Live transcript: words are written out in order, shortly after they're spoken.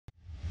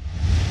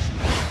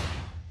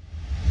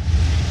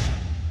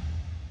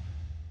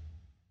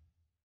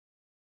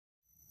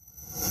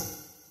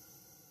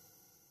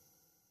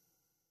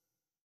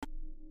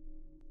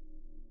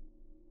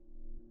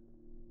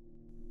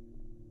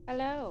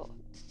Hello.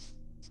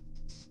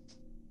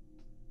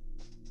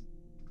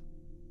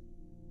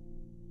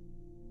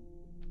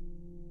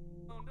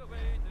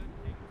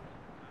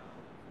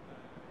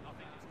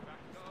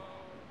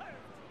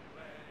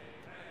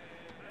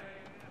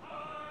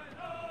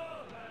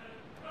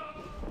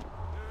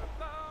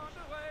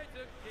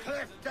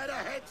 Cliff dead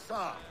ahead,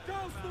 sir!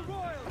 Douse the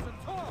royals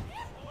and talk!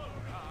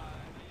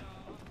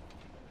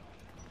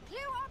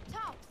 Clear up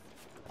tops!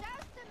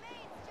 Douse the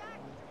mains,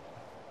 Jack!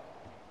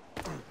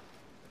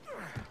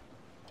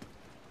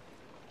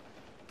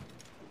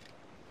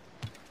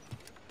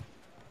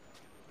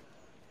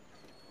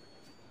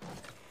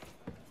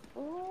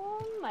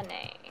 Ooh,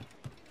 money.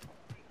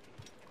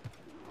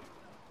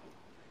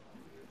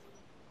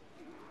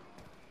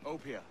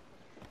 Opia,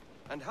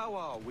 and how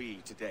are we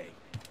today?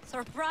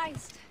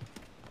 Surprised.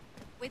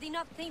 We did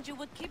not think you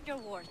would keep your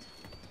word.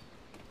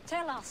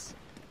 Tell us,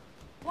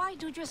 why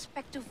do you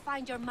expect to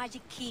find your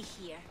magic key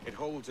here? It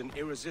holds an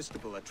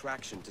irresistible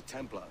attraction to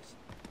Templars,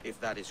 if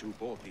that is who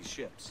bought these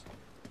ships.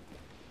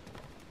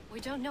 We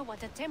don't know what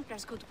the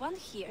Templars could want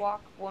here.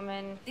 Walk,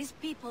 woman. These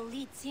people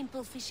lead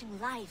simple fishing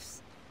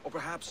lives. Or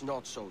perhaps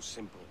not so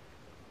simple.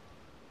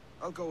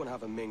 I'll go and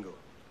have a mingle,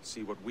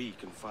 see what we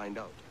can find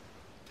out.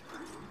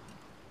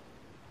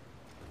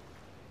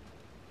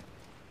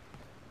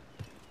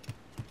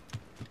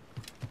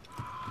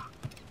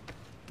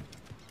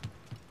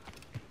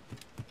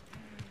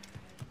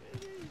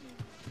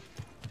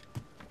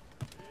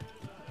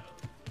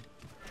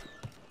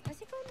 Has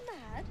he gone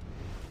mad?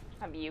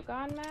 Have you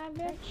gone mad,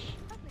 bitch?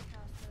 Public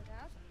house, no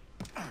doubt.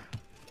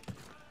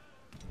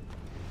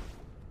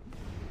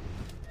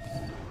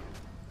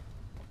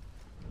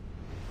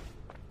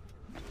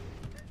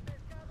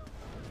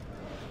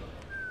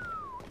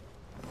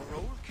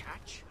 Roll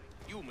catch?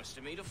 You must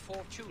have made a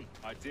fortune.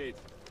 I did.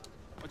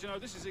 But you know,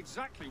 this is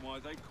exactly why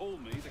they call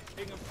me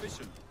the King of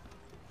Fishing.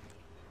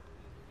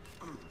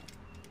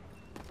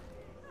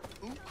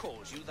 Who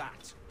calls you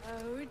that?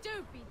 Oh,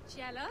 don't be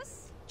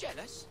jealous.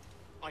 Jealous?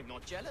 I'm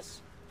not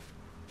jealous.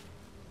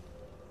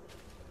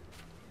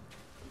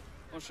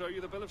 I'll show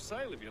you the bill of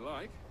sale if you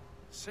like.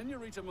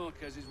 Senorita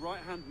Marquez's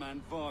right-hand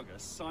man,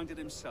 Vargas, signed it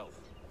himself.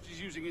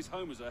 She's using his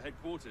home as her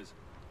headquarters.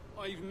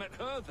 I even met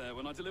her there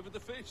when I delivered the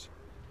fish.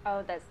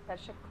 Oh, that's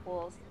such a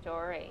cool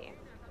story.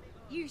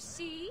 You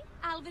see,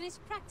 Alvin is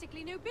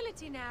practically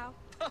nobility now.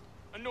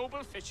 A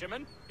noble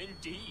fisherman,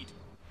 indeed.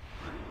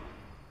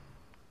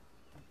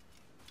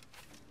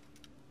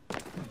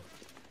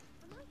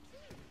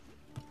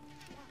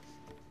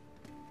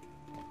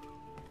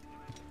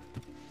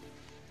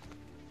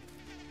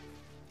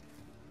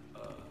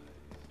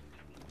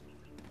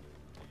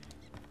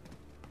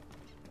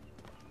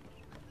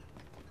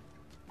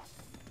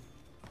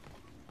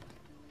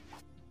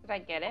 Did I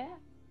get it?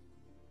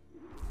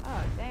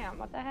 Oh, damn.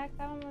 What the heck?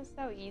 That one was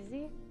so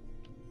easy.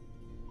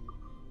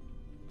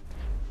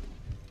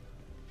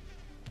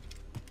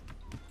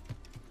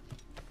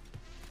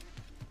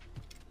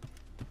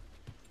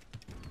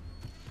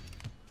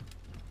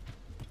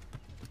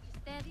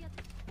 Steady.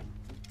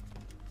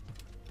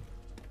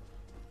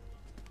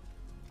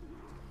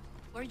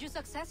 Were you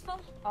successful?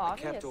 I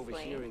Obviously. kept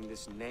overhearing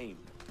this name.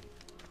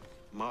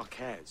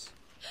 Marquez.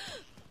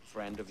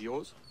 Friend of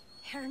yours?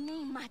 Her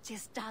name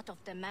matches that of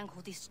the man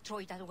who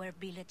destroyed our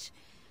village.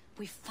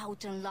 We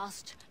fought and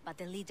lost, but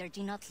the leader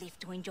did not live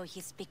to enjoy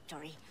his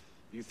victory.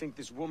 You think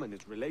this woman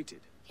is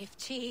related? If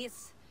she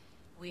is,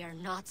 we are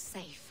not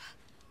safe.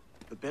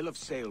 The bill of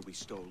sale we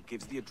stole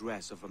gives the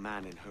address of a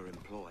man in her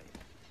employ.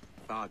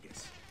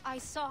 Vargas. I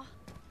saw.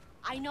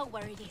 I know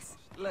where it is.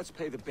 Let's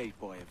pay the bait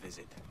boy a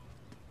visit.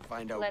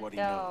 Find out Let's what he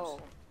go. knows.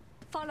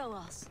 Follow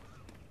us.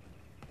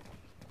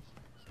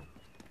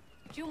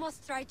 You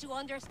must try to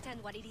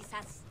understand what it is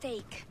at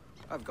stake.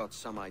 I've got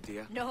some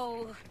idea.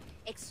 No,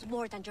 it's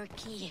more than your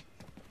key.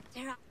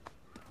 There are...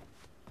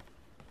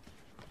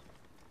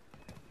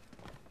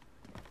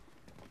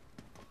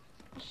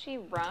 Does she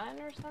run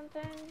or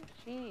something?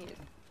 Jeez.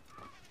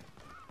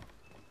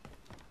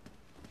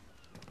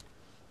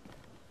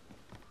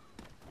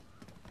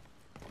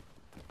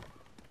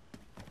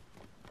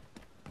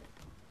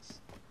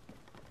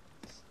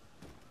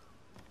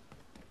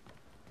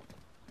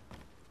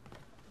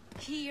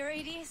 Here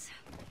it is.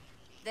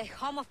 The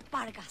home of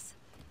Vargas.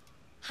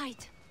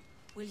 Hide.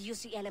 We'll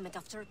use the element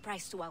of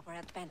surprise to our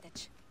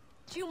advantage.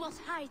 You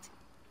must hide.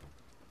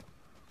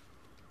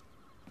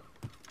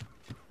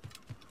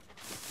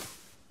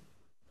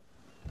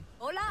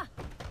 Hola!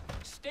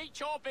 State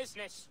your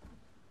business.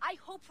 I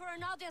hope for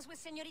an audience with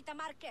Senorita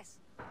Marquez.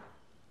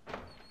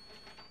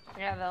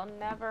 Yeah, they'll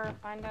never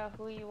find out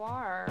who you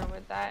are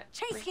with that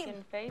Chase freaking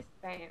him. face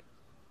paint.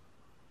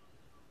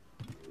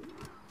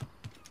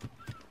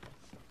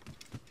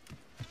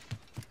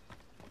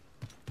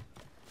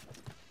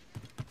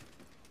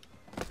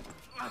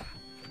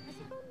 Has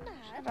he gone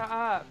mad? Shut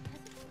up.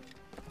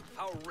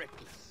 How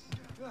reckless.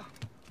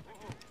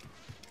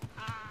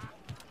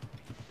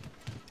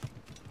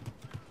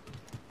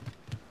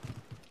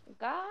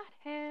 Got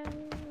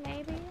him,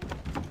 maybe?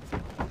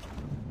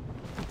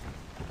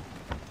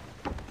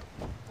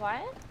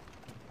 What?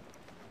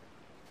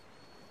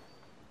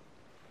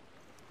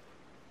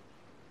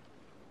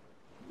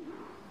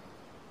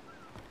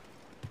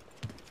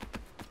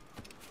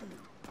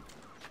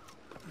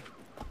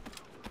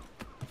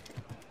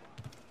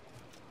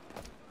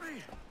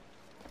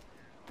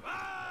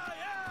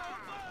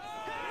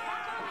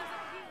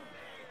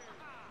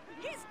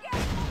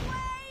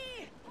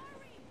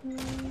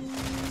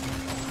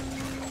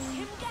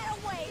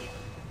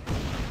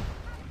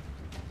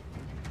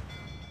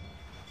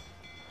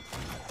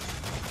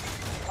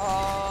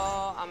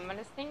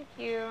 Yes, thank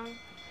you.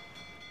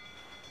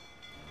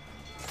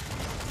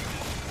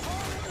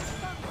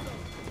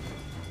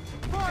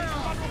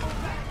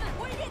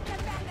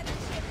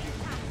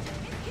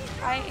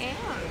 I am.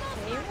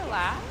 Can you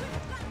relax?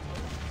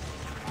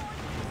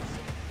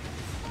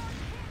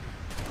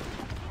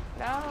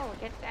 No,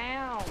 get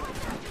down.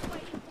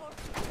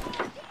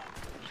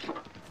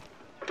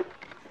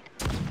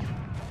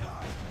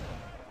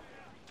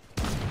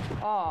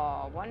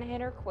 Oh,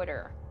 one-hitter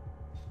quitter.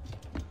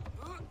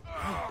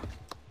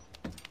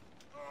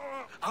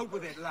 Out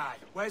with it, lad.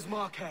 Where's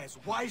Marquez?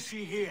 Why is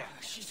she here?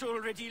 She's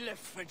already left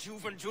for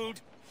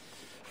Juventude.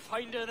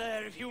 Find her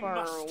there if you For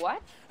must.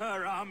 what?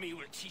 Her army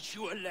will teach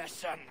you a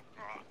lesson.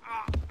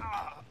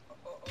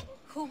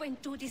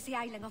 Juventude is the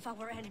island of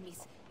our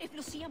enemies. If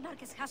Lucia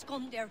Marquez has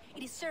gone there,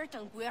 it is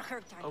certain we are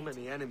her target. How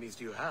many enemies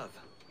do you have?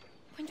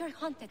 When you're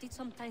hunted, it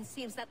sometimes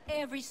seems that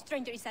every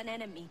stranger is an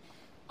enemy.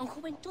 On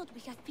Juventude,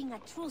 we have been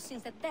at truce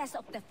since the death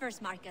of the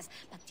first Marquez,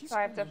 but this So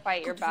I have to woman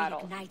fight your could battle.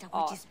 reignite our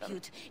Awesome.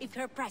 dispute if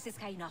her price is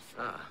high enough.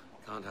 Ah,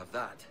 can't have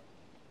that.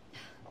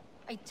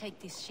 I take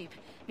this ship.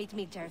 Meet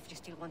me there if you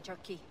still want your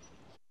key.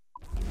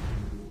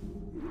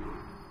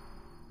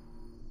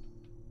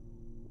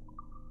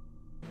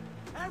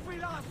 Every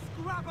last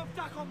scrap of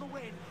duck on the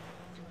wind.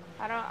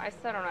 I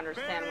still don't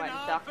understand what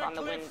duck on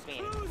the wind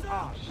means.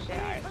 Oh shit,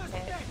 I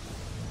hit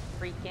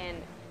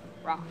freaking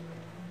rock.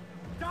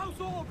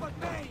 Douse all but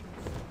mains.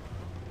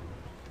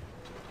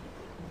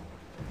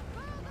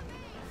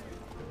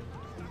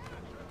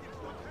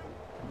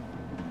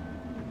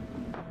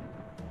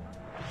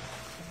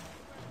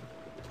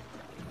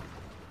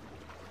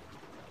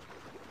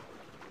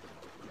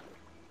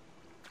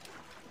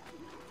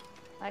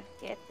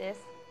 Let's get this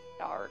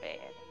started.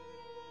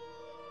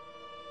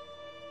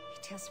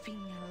 It has been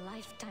a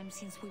lifetime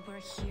since we were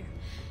here.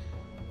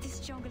 This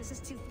jungle is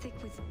still thick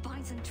with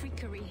vines and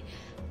trickery.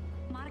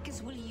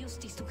 Marquez will use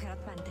this to her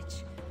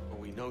advantage. But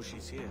we know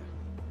she's here.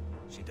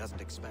 She doesn't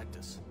expect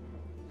us.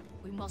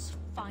 We must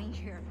find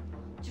her,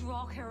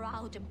 draw her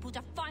out, and put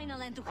a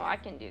final end to her. Oh, I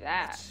can do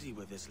that. Let's see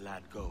where this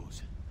lad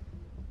goes.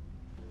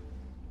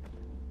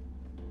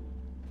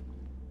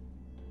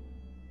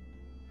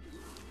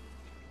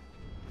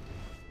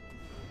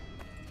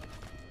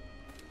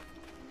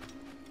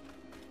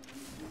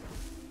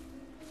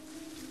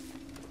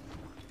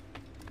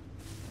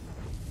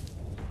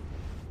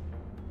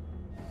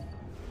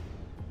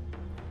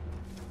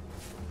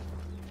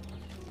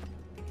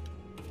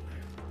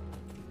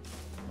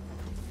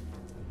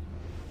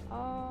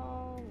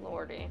 Oh,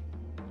 lordy.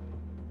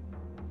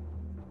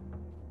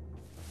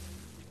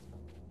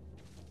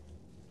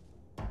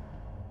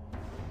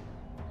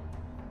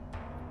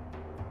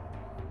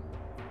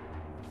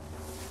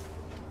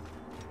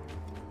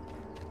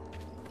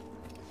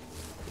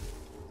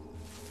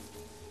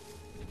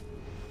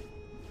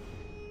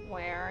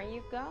 Where are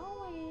you going?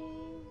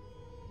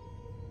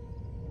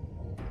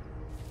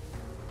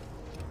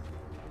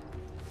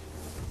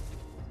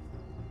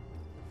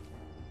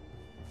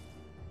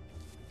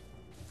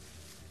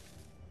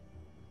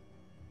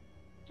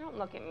 Don't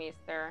look at me,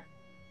 sir.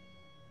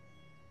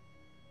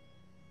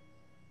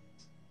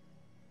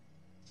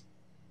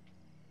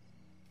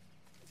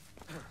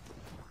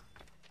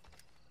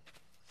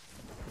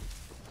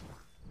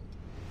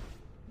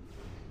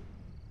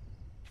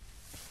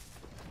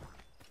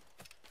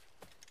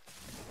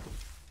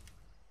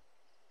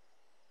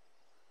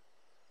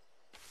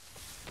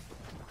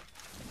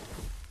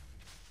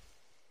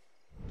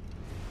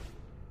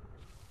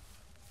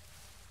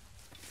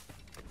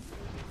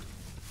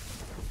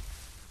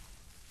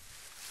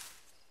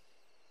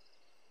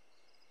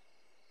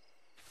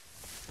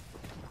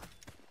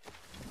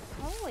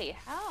 Holy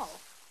hell.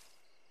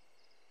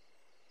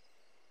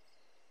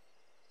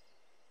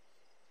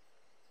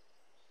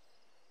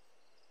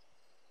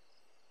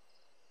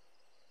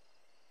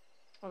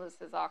 Well,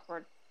 this is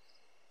awkward.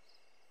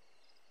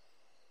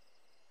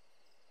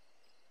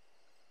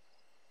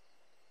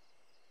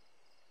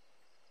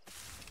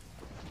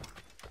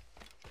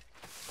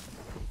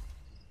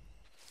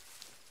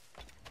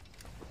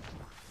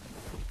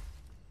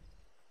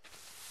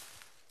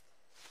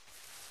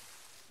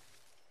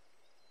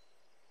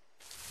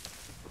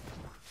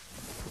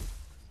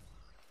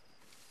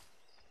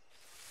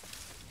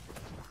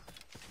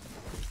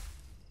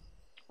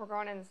 We're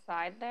going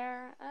inside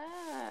there?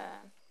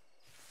 Ah.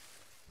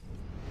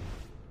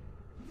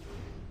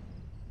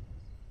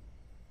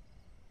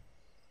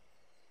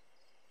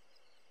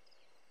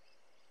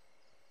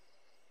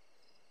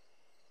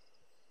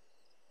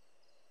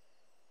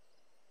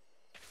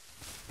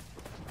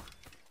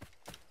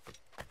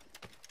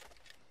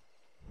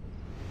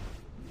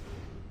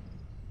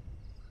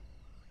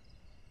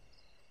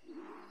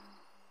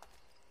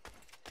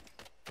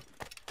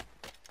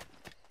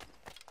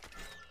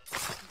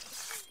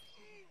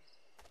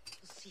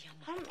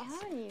 Come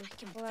on, you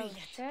slow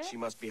shit. She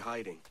must be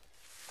hiding.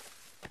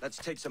 Let's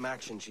take some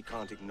action she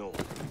can't ignore.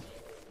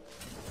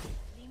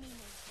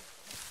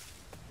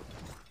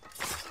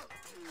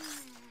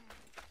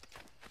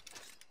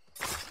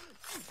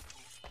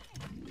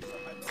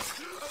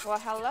 Well,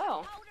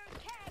 hello.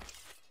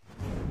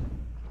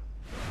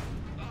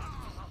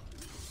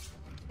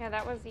 Yeah,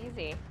 that was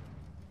easy.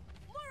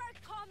 More are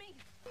coming.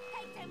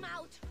 Take them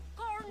out.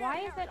 Corner Why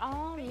is her. it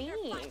all Bring me,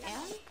 your man?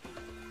 fight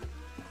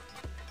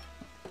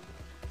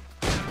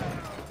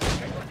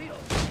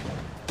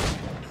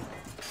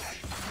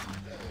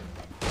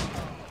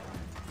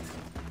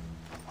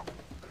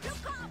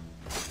Look up.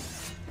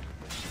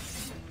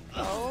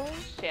 Oh,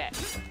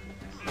 shit.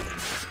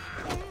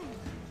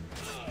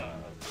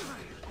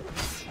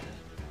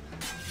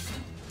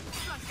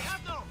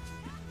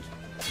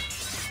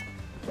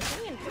 I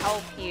can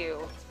help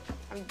you.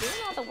 I'm doing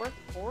all the work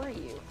for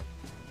you.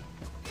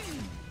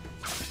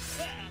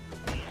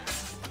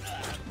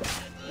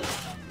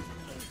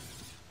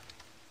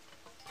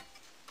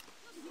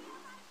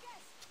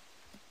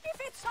 If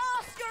it's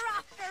us you're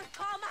after,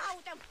 come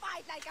out and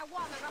fight like a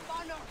woman of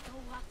honor. Go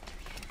after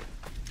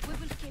her. We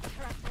will keep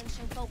her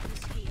attention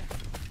focused here.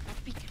 Now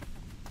be careful.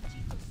 She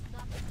does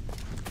not.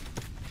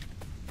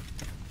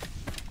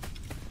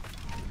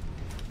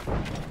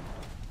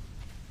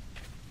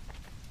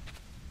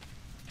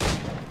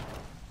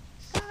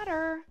 Got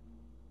her.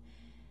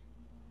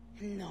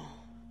 No.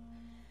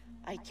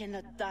 I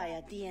cannot die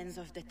at the ends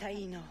of the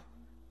Taino.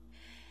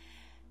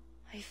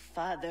 My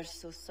father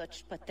saw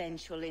such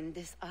potential in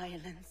these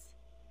islands.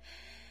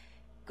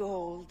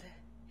 Gold,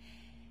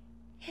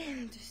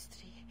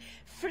 industry,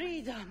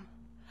 freedom.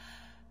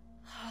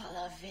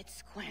 All of it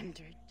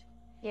squandered.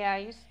 Yeah,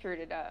 you screwed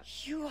it up.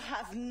 You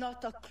have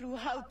not a clue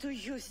how to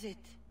use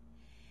it.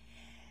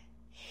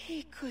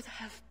 He could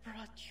have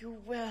brought you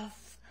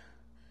wealth.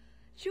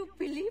 You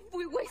believe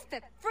we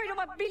wasted freedom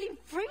of being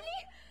freely?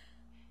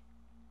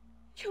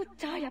 You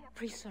die a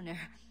prisoner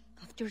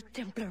of your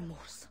Templar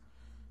Moors.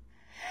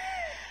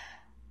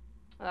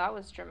 Well, that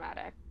was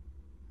dramatic.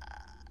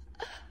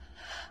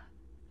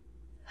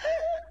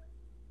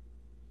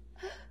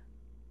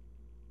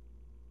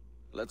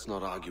 Let's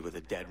not argue with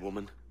a dead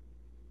woman.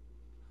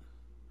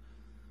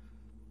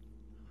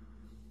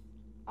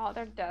 All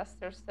their deaths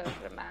are so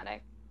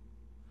dramatic.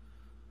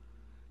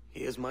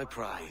 Here's my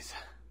prize.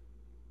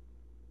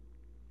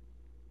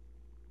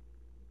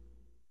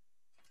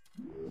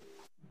 Whoop,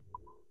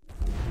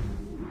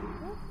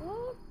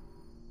 whoop.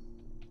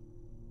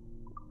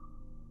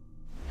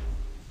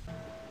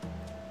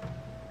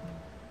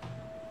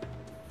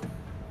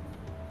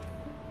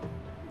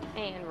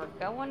 And we're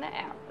going to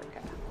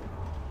Africa.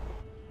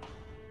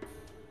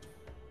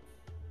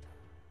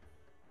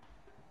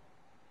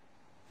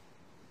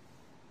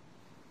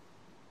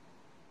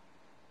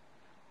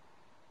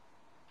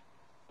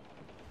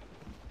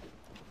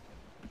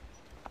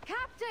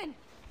 Captain,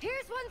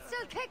 here's one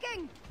still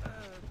kicking.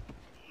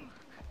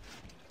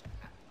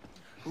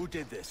 Who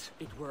did this?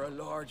 It were a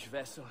large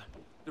vessel,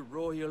 the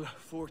Royal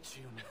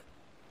Fortune.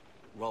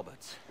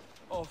 Roberts.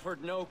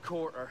 Offered no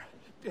quarter,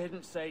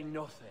 didn't say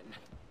nothing.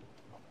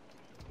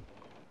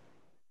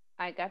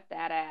 I got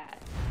that ass.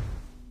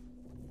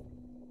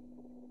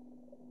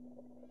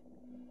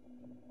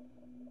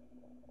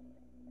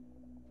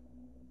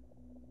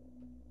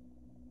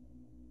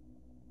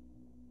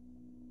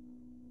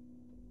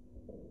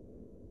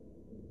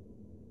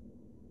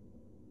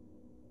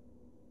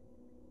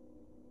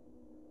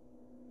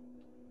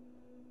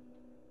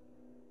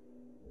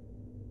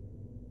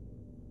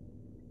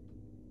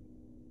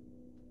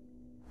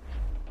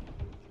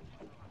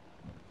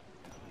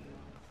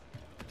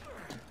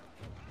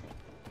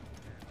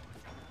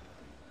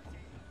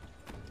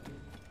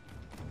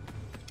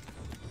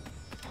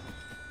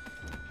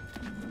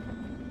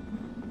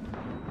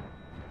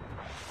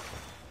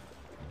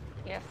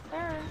 Yes,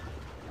 sir.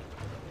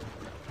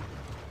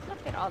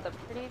 Look at all the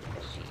pretty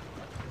fishy.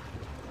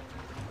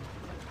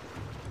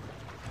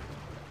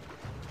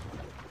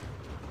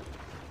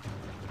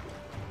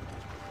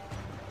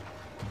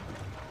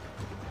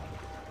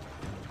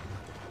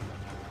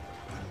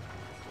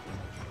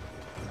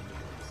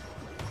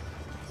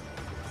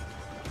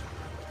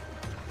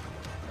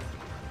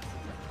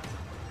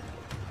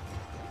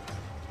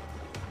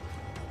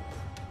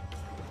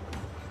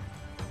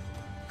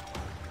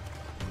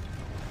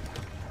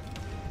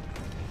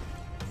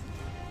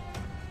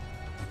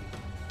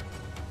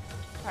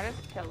 Try to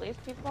kill these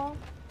people.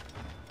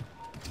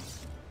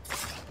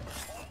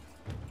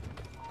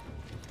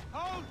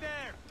 Hold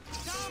there!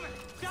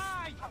 Dominic,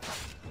 die!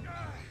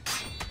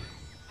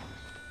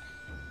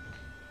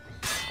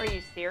 Are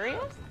you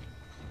serious?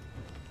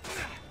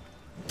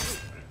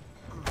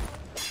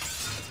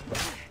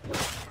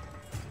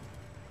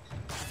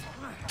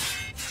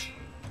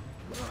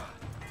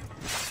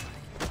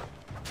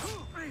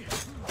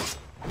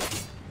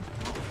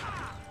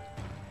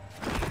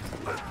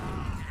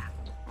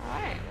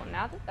 Alright, well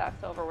now that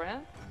that's over with.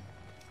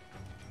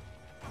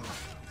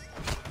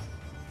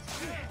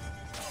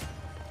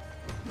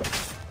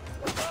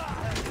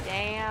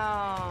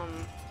 Damn.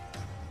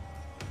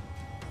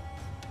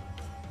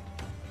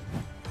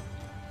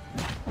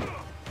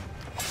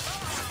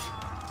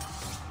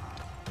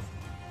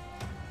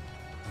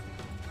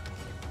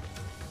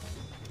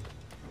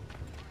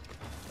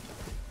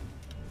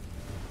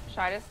 Should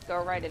I just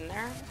go right in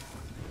there?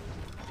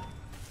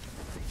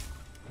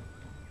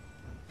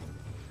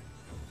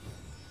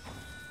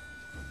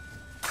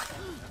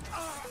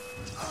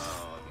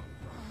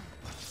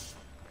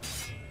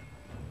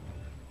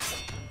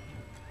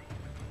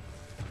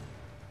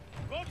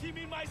 Got him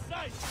in my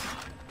sight.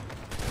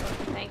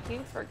 Thank you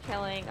for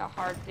killing a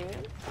hard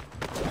dude.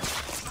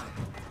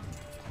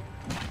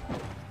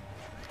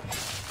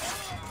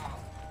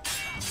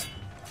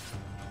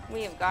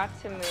 We have got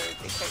to move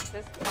because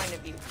this point of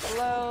view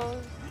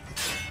blows.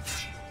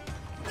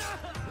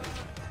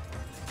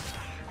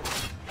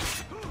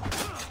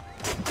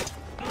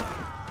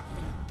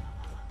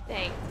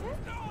 Thanks.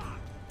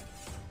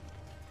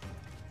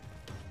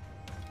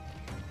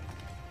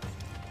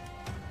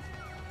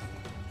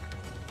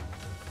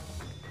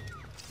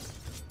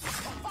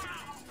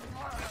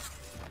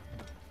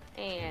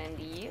 And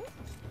you?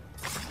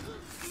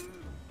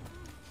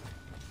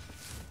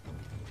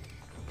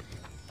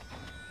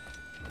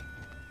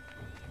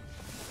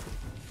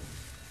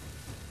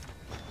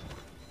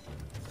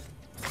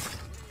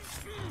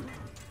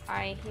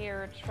 I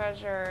hear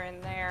treasure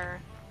in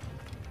there.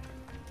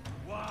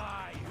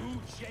 Why? Who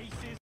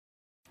chases